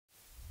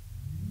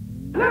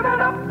Live it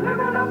up, live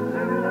it up,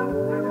 live it up.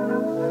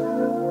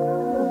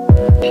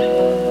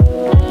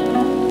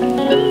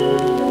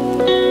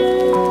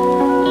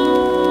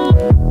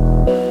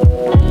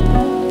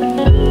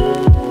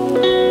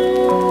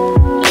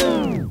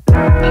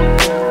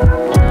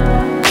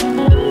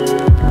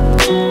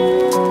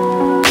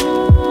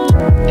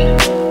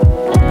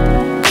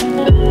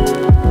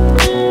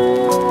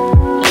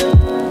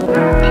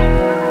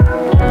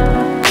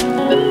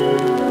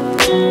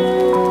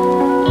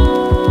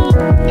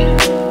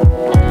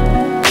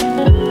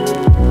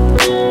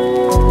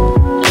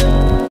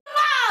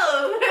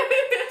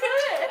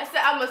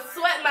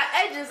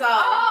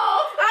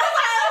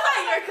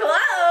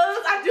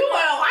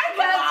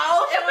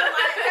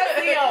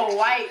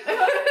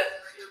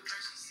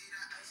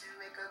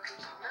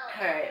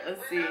 Alright,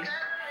 let's see.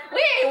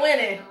 We ain't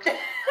winning.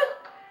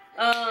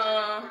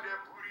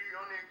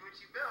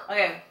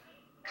 Okay.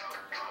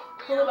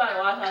 Who about to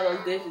wash all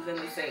those dishes in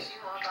the sink?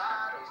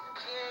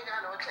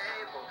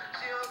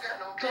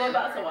 Who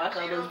about to wash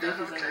all those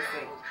dishes in the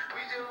sink?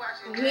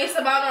 You need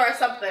some water or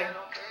something.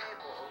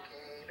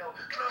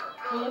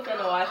 Who's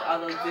gonna wash all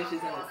those dishes in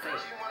the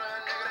sink?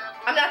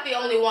 I'm not the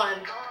only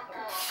one.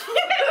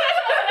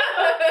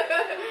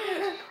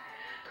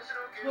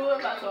 Who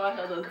about to wash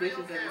all those dishes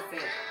in the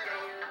sink?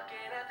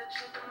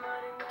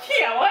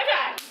 Yeah, why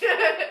not?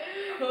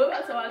 Who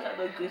about to wash all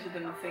those dishes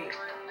in the sink?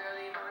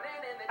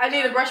 I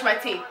need to brush my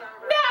teeth.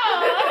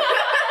 No!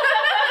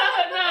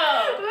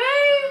 No!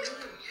 Wait.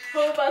 Who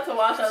about to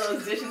wash all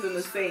those dishes in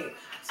the sink?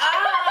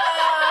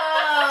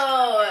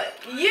 Oh,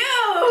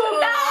 you!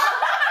 No!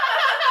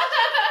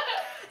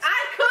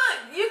 I cook.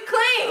 You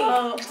clean.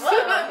 Oh.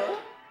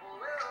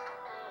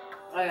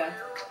 Okay.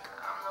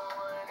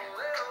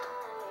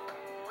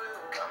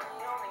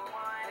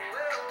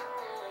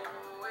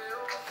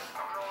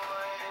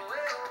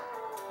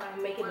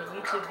 I'm making a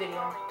YouTube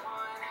video.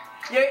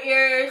 Your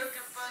ears.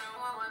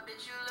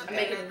 I'm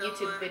making a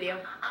YouTube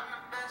video.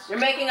 You're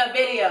making a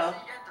video.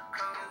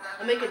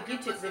 I'm making a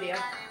YouTube video.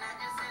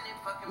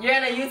 You're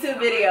in a YouTube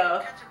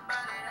video.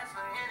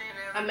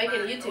 I'm making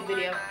a YouTube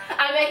video.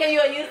 I'm making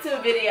you a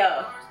YouTube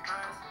video.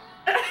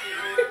 You're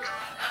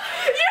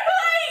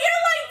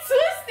like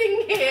twisting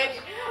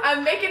it.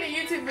 I'm making a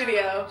YouTube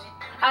video.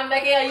 I'm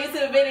making a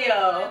YouTube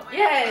video.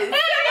 Yes. I'm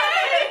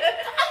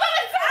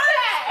gonna say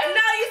that.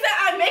 No, you said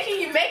I'm making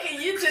you make a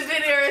YouTube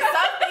video or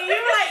something. You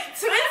were like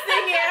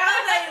twisting it. I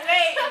was like,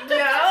 wait,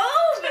 no,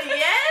 but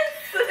yes.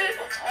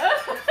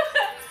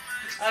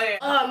 Okay.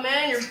 Oh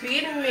man, you're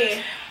beating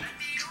me.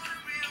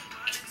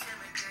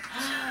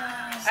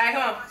 Alright,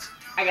 come on.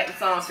 I got the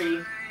song for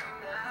you.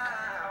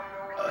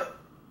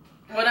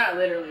 Well, not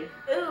literally.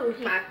 Ooh,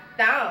 my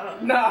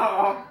thumb.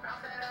 No.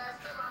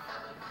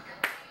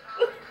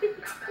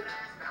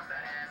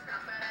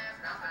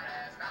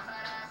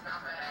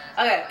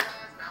 Okay.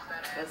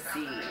 Let's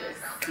see.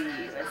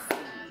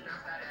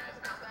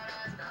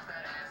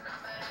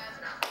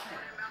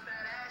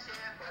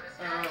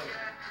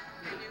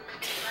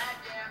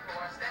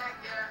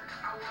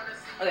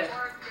 Okay.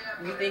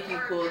 You think you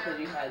cool because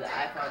you have the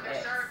iPhone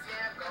X?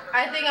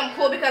 I think I'm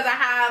cool because I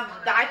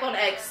have the iPhone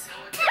X.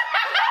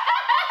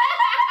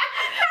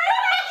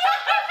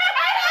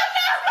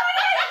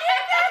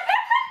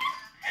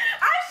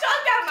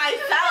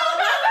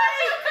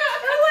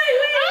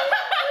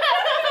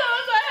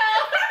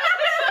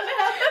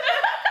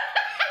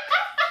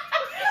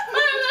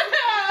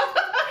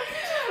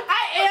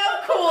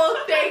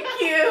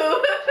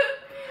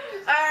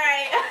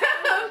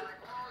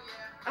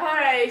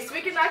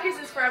 Speaking knockers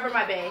is forever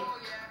my bae.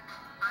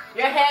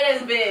 Your head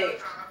is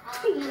big.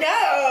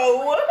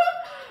 No.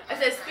 I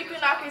said speaking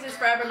knockers is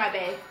forever my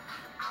bae.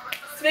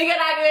 Speaking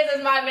knockers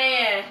is my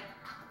man.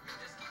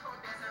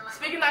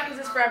 Speaking knockers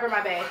is forever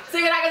my bae.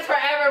 Speaking knockers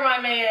forever my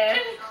man.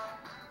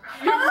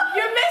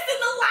 You're missing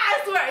the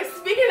last word.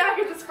 Speaking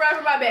knockers is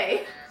forever my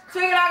bae.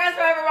 Speaking knockers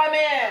forever my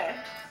man.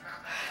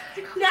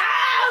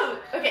 No.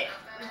 Okay.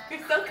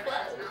 You're so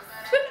close.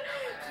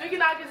 Speaking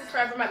knockers is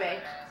forever my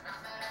bae.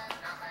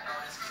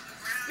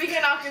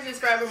 Speaking knockers is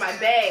forever my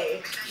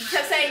bae. You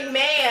kept saying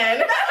man.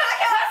 That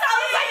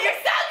sounds like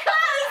you're so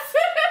close.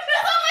 That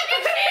sounds like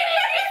you're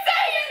cheating. You're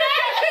saying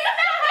that.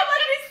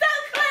 You're so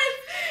close.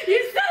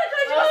 You're so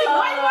close. You only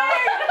one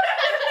word.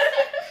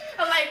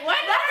 I'm like, what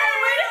word?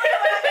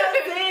 What I'm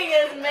saying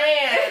is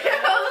man.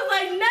 I was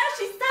like, no,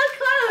 she's so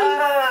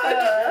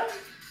close.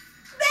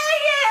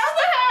 Dang it. What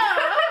the hell?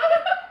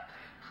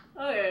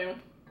 Okay.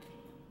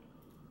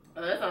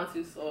 Oh, that sounds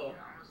too slow.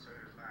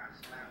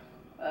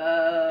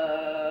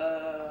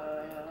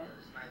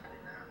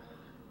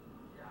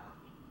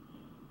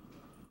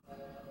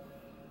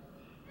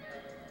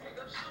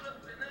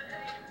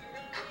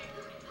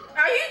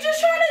 Are you just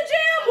trying to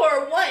jam or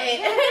what?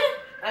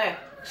 Okay.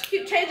 Just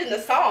keep changing the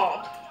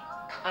song.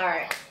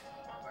 Alright.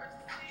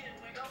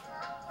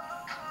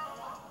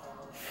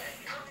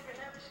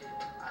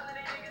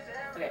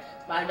 Okay.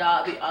 My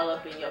dog be all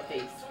up in your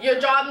face. Your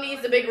job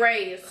needs a big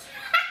raise.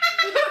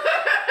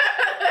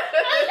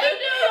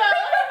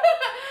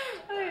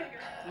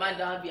 My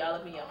dog be all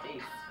up in your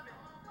face.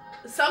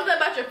 Something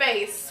about your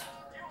face.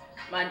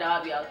 My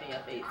dog be all up in your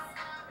face.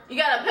 You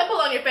got a pimple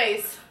on your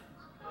face.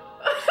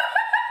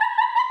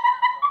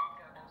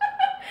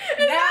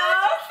 No, that's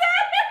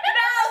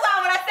not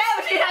what I said,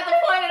 but you have to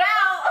point it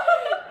out.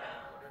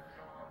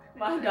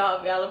 My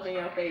dog be all up in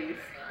your face.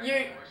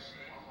 You're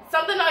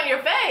something on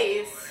your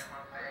face.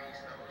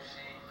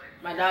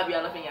 My dog be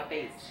all up in your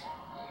face.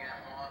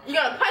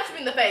 You're gonna punch me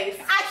in the face.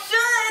 I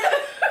should.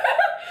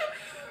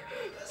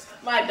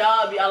 My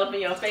dog be all up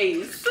in your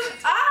face.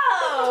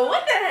 Oh,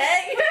 what the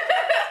heck?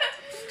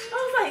 I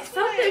was like,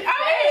 something face.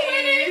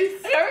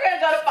 Okay, we're gonna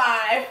go to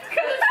 5.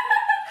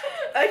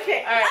 Okay,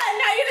 alright.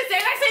 Now you're gonna say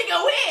I say go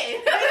in.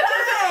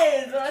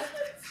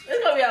 This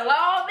is gonna be a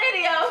long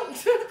video.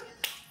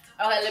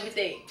 Okay, let me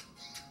think.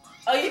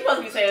 Oh, you supposed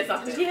to be saying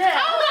something. Yeah.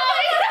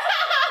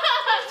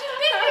 What you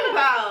thinking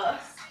about?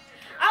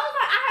 I was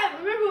like, I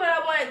remember what I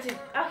wanted to.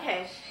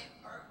 Okay.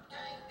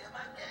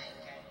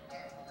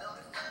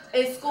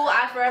 In school,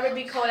 I'd forever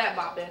be Kodak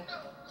bopping.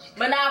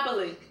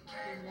 Monopoly.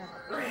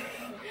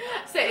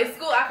 Said in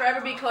school, I'd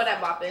forever be Kodak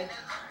bopping.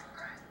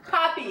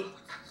 Poppy.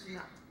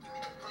 No.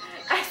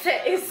 I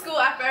said in school,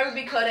 I'd forever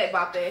be Kodak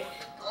bopping.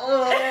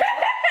 Oh. I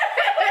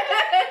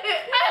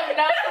have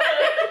no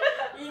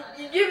clue.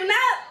 You giving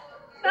up?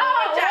 No.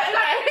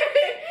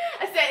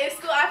 I said in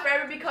school, I'd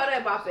forever be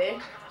Kodak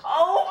bopping.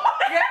 Oh my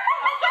god.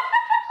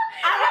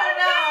 I don't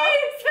know.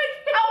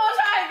 I will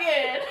try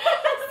again.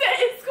 I said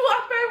in school,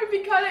 I'd forever be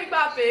Kodak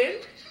bopping.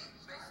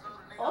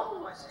 Oh.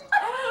 What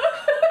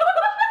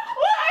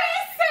are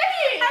you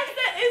saying? I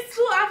said in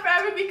school, I'd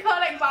forever be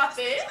Kodak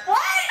bopping. What?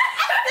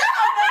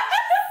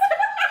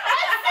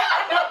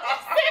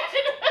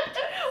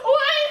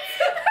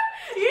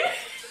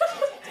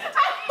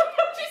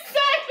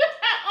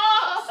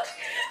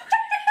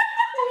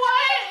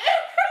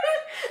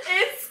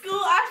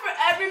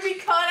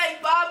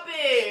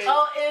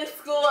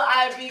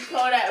 I be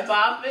Kodak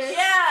bopping?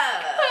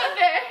 Yeah. What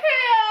the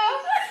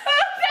hell?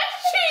 That's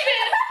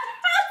cheating.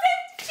 How's that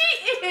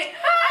cheating?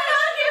 I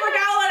honestly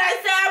forgot what I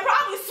said. I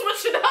probably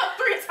switched it up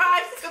 3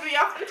 times to be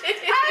honest. I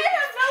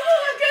have no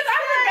clue because I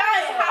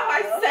forgot how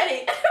I said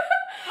it.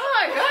 Oh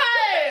my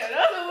god.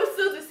 It was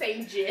still the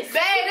same gist.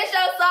 Babe, that's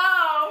your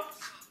song.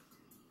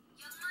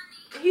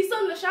 He's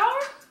still in the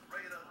shower?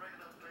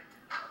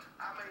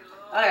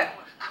 Okay.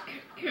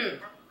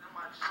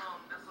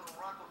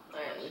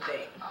 Alright, let me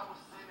think.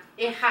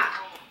 It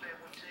hot.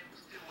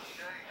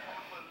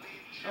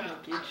 I'm gonna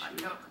get you. Let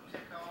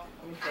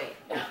me think.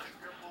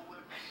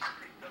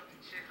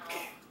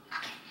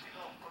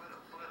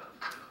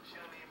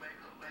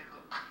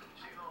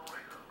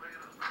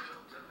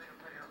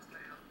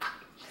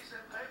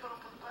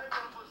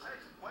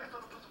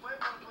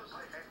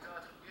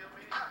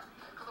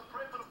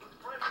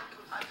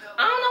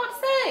 I don't know what to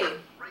say.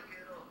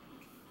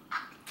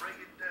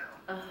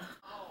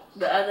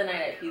 The other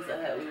night at Pizza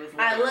Hut, we was.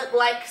 I look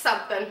like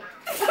something.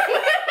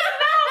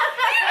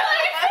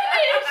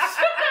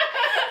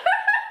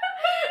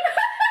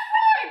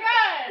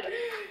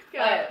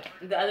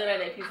 The other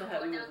night at Pizza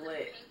Hut, we was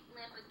lit.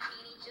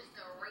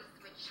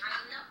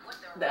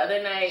 The other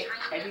night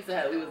at Pizza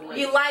Hut, we was lit.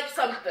 You like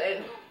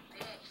something.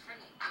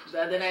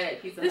 The other night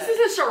at Pizza Hut. This is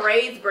a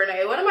charades,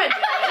 Brene. What am I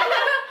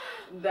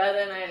doing? The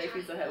other night at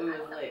Pizza Hut, we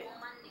was lit.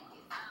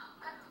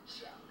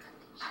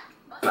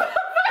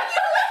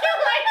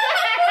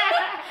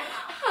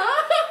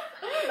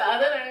 The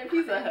other night at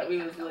Pizza Hut, we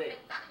was lit.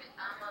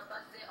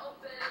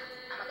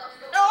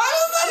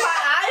 My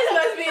eyes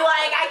must be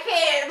like, I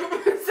can't.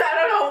 So I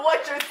don't know what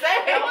you're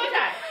saying. One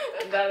time.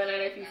 The other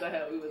night at Pizza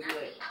Hut, we was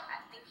lit.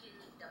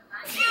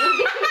 See,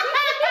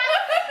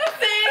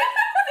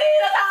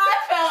 that's how I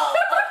felt.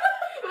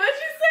 What'd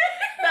you say?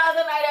 The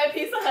other night at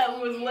Pizza Hut,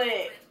 we was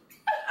lit.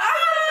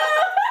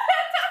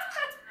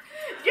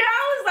 Girl,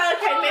 I was like,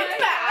 okay, maybe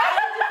my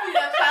eyes just be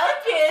the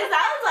pelicans.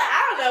 I was like,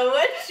 I don't know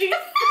what you saying.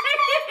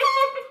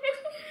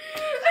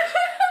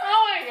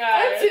 Oh my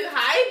god. I'm too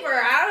hyper.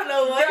 I don't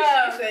know what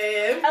she's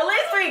saying. At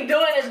least we're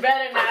doing it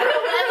better now. At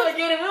the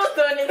beginning, we was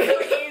doing it too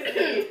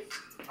easy.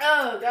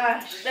 Oh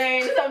gosh.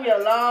 Dang, this gonna be a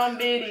long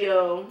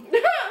video.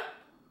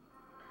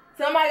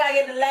 Somebody gotta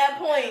get the lab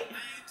point.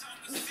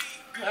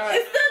 Alright.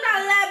 It's still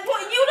not a lab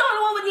point. You don't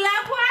know what with the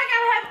lab point. I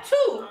gotta have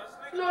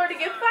 2 in order to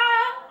get 5.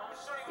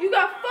 You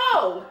got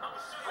 4.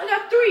 I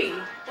got 3.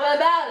 What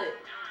about it?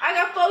 I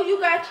got 4. You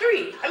got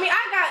 3. I mean,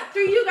 I got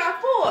 3. You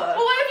got 4. Well,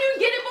 what if you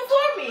get it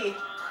before me?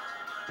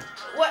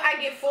 What? I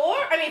get 4?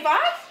 I mean 5?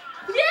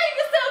 Yeah, you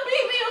can still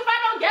beat me if I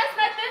don't guess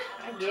nothing.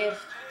 I guess.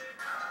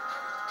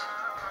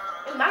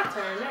 It's my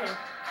turn then.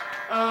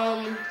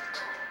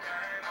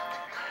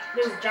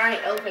 There's a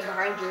giant elephant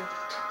behind you.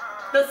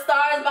 The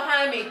star is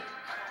behind me.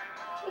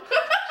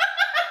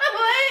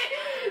 What?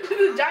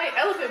 There's a giant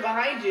elephant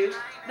behind you.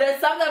 There's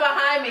something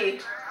behind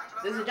me.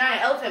 There's a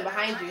giant elephant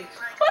behind you.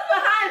 What's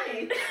behind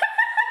me?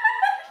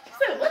 She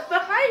said, what's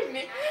behind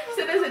me? She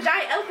said, there's a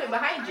giant elephant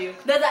behind you.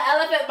 There's an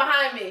elephant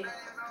behind me.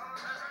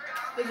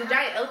 There's a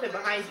giant elephant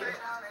behind you.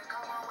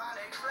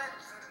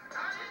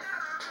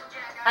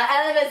 An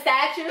elephant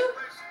statue?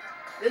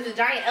 There's a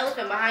giant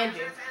elephant behind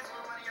you.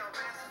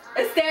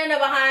 It's standing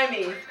behind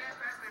me.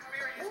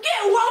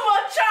 Get one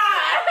more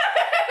try.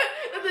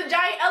 There's a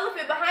giant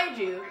elephant behind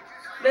you.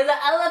 There's an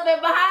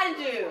elephant behind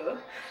you.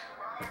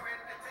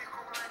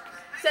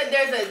 Said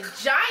there's a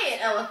giant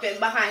elephant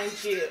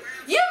behind you.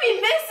 You be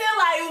missing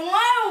like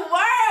one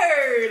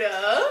word.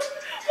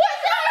 What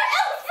kind of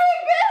elephant,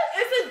 bitch?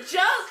 It's a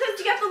joke because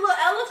you got the little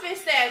elephant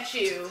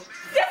statue.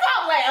 That's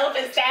all like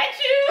elephant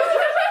statue.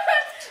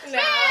 No.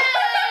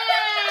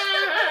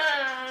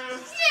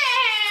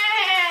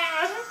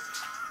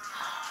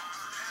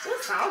 What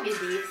song is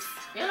this?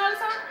 You know the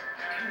song?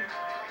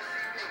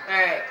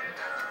 Alright.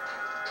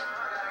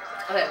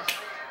 Okay.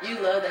 You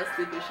love that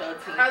stupid show,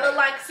 Teen I look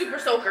like Super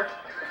Soaker.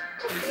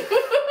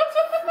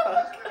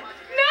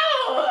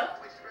 No!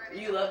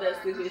 You love that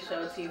stupid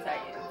show, Teen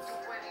Titans.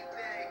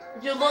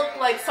 You look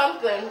like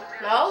something,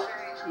 no?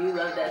 You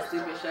love that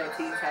stupid show,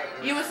 Teen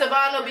Titans. You and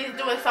Savannah be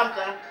doing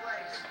something.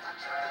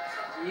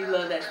 You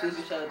love that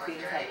stupid show,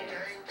 Teen Titans.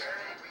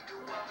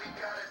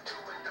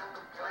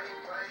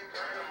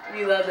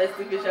 You love that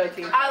stupid show,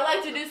 Teen Titans. I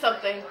like to do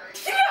something.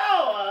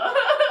 No!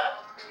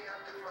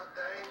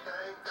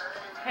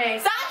 Hey.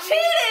 Stop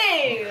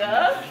cheating!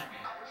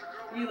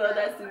 You love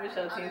that stupid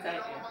show, Teen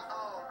Titans.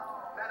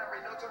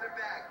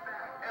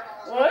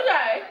 One more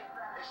try.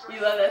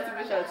 You love that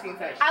stupid show, Teen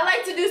Titans. I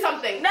like to do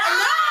something. No!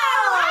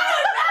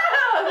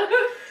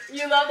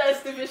 You love that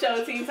stupid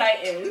show, Teen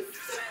Titans.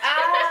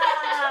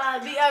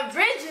 The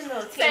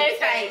original Teen Same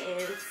thing.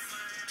 Titans.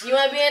 You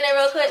want to be in there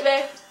real quick,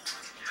 babe?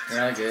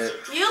 Yeah, I good.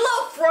 You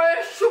look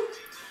fresh.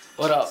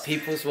 What up,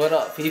 peoples? What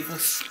up,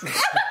 peoples?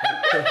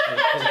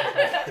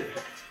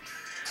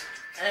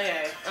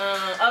 Okay.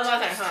 Oh, my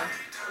turn, huh?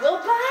 Well,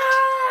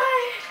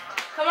 bye.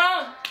 Come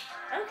on.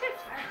 Okay,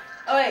 fine.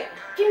 Oh, wait.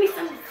 Give me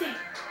something to say.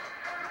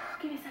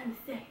 Give me something to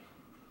say.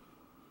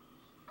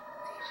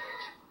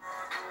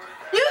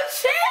 You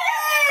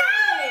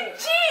cheated!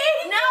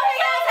 Cheating? No, he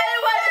gotta tell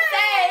you what to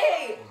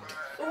say.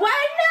 Why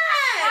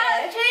not?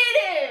 I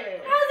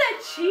cheated. How's that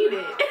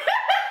cheating?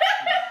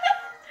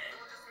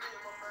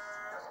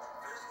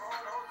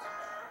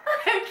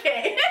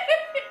 Okay.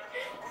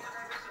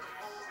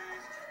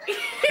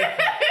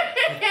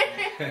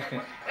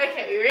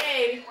 Okay, you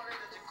ready?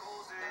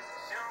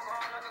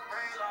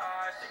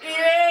 You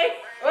ready?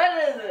 What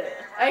is it?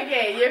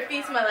 Okay, your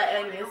feet smell like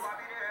onions.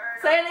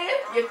 Say it again.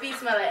 Your feet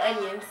smell like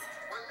onions.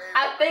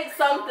 I think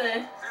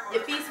something.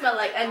 Your feet smell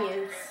like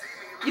onions.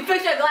 You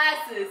fix your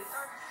glasses.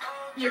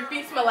 Your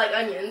feet smell like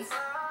onions.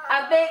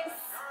 I think.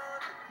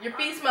 Your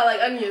feet smell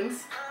like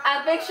onions.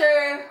 I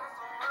picture.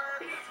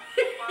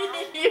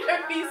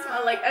 Your feet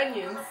smell like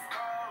onions.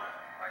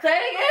 Say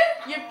it again.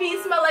 Your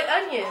feet smell like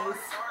onions.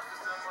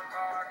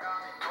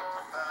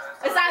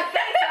 It's not.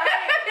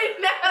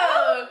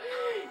 No.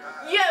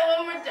 Yeah,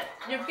 one more time.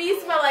 Your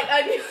feet smell like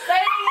onions.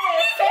 Say it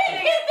again. Say it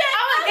again.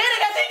 I'm gonna get it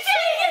because he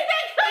cheated.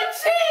 He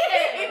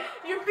cheated.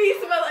 Your feet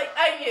smell like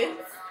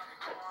onions.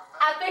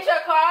 I fix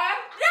your car.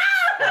 No.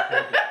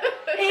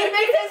 He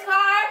fixed his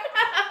car.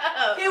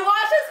 He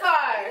washed his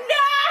car.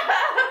 No.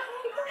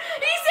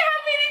 You see how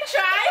many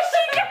tries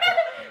she got?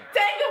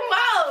 Take them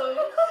out.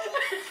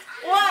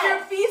 What? Your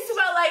feet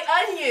smell like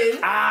onions.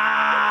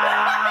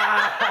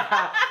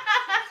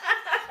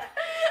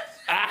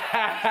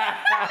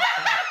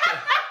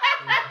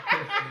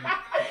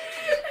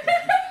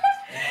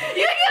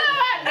 You get on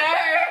my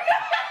nerves.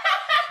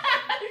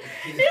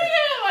 You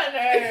get on my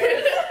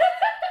nerves.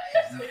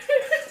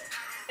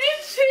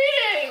 He's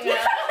cheating. I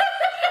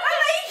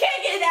know you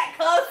can't get that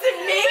close to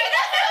me.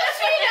 That's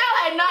cheating. I'm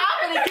like, no, I'm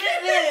gonna get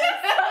this.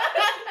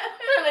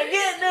 I'm gonna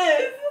get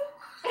this.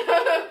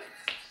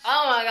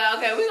 Oh my god,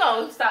 okay, we're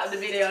gonna stop the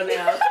video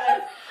now.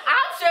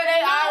 I'm sure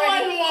they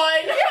already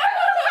won.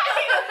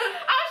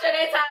 I'm sure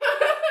they talk.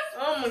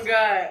 Oh my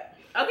god.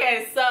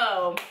 Okay, so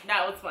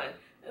that was fun.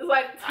 It was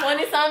like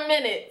 20-some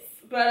minutes.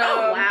 But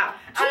Oh, wow.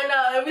 I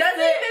know. And we Doesn't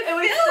still, even and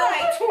we feel still,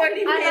 like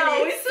 20 I know,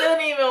 we minutes. still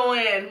didn't even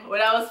win. But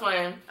that was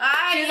fun.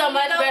 She's a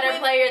much better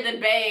player than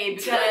Babe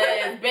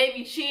because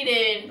Baby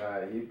cheated. Nah,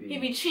 you He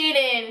be. be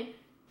cheating.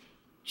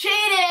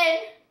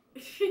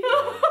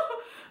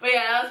 But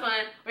yeah, that was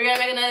fun. We're gonna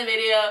make another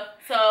video,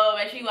 so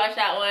make sure you watch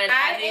that one.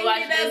 I did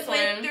watch ended this up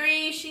with one.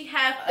 3. She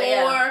had 4.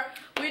 Yeah.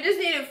 We just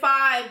needed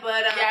 5,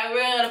 but Yeah,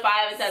 we're gonna go to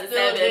 5 instead of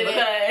Still 7 didn't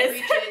because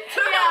reach it.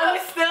 yeah, we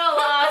still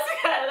lost.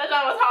 That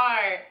job was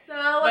hard.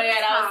 so But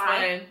yeah, that was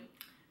fine. fun.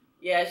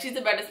 Yeah, she's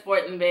a better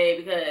sport than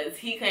Babe because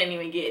he couldn't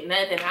even get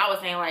nothing. I was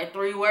saying like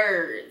 3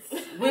 words.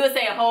 We would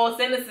say whole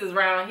sentences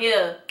around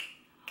here.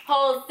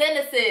 Whole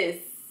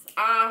sentences.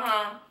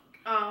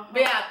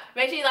 But yeah,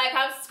 make sure you like,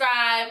 comment,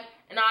 subscribe,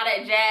 and all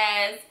that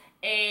jazz.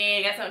 And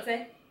you got something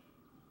to say?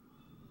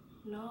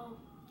 No.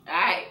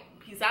 Alright,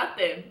 peace out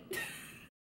then.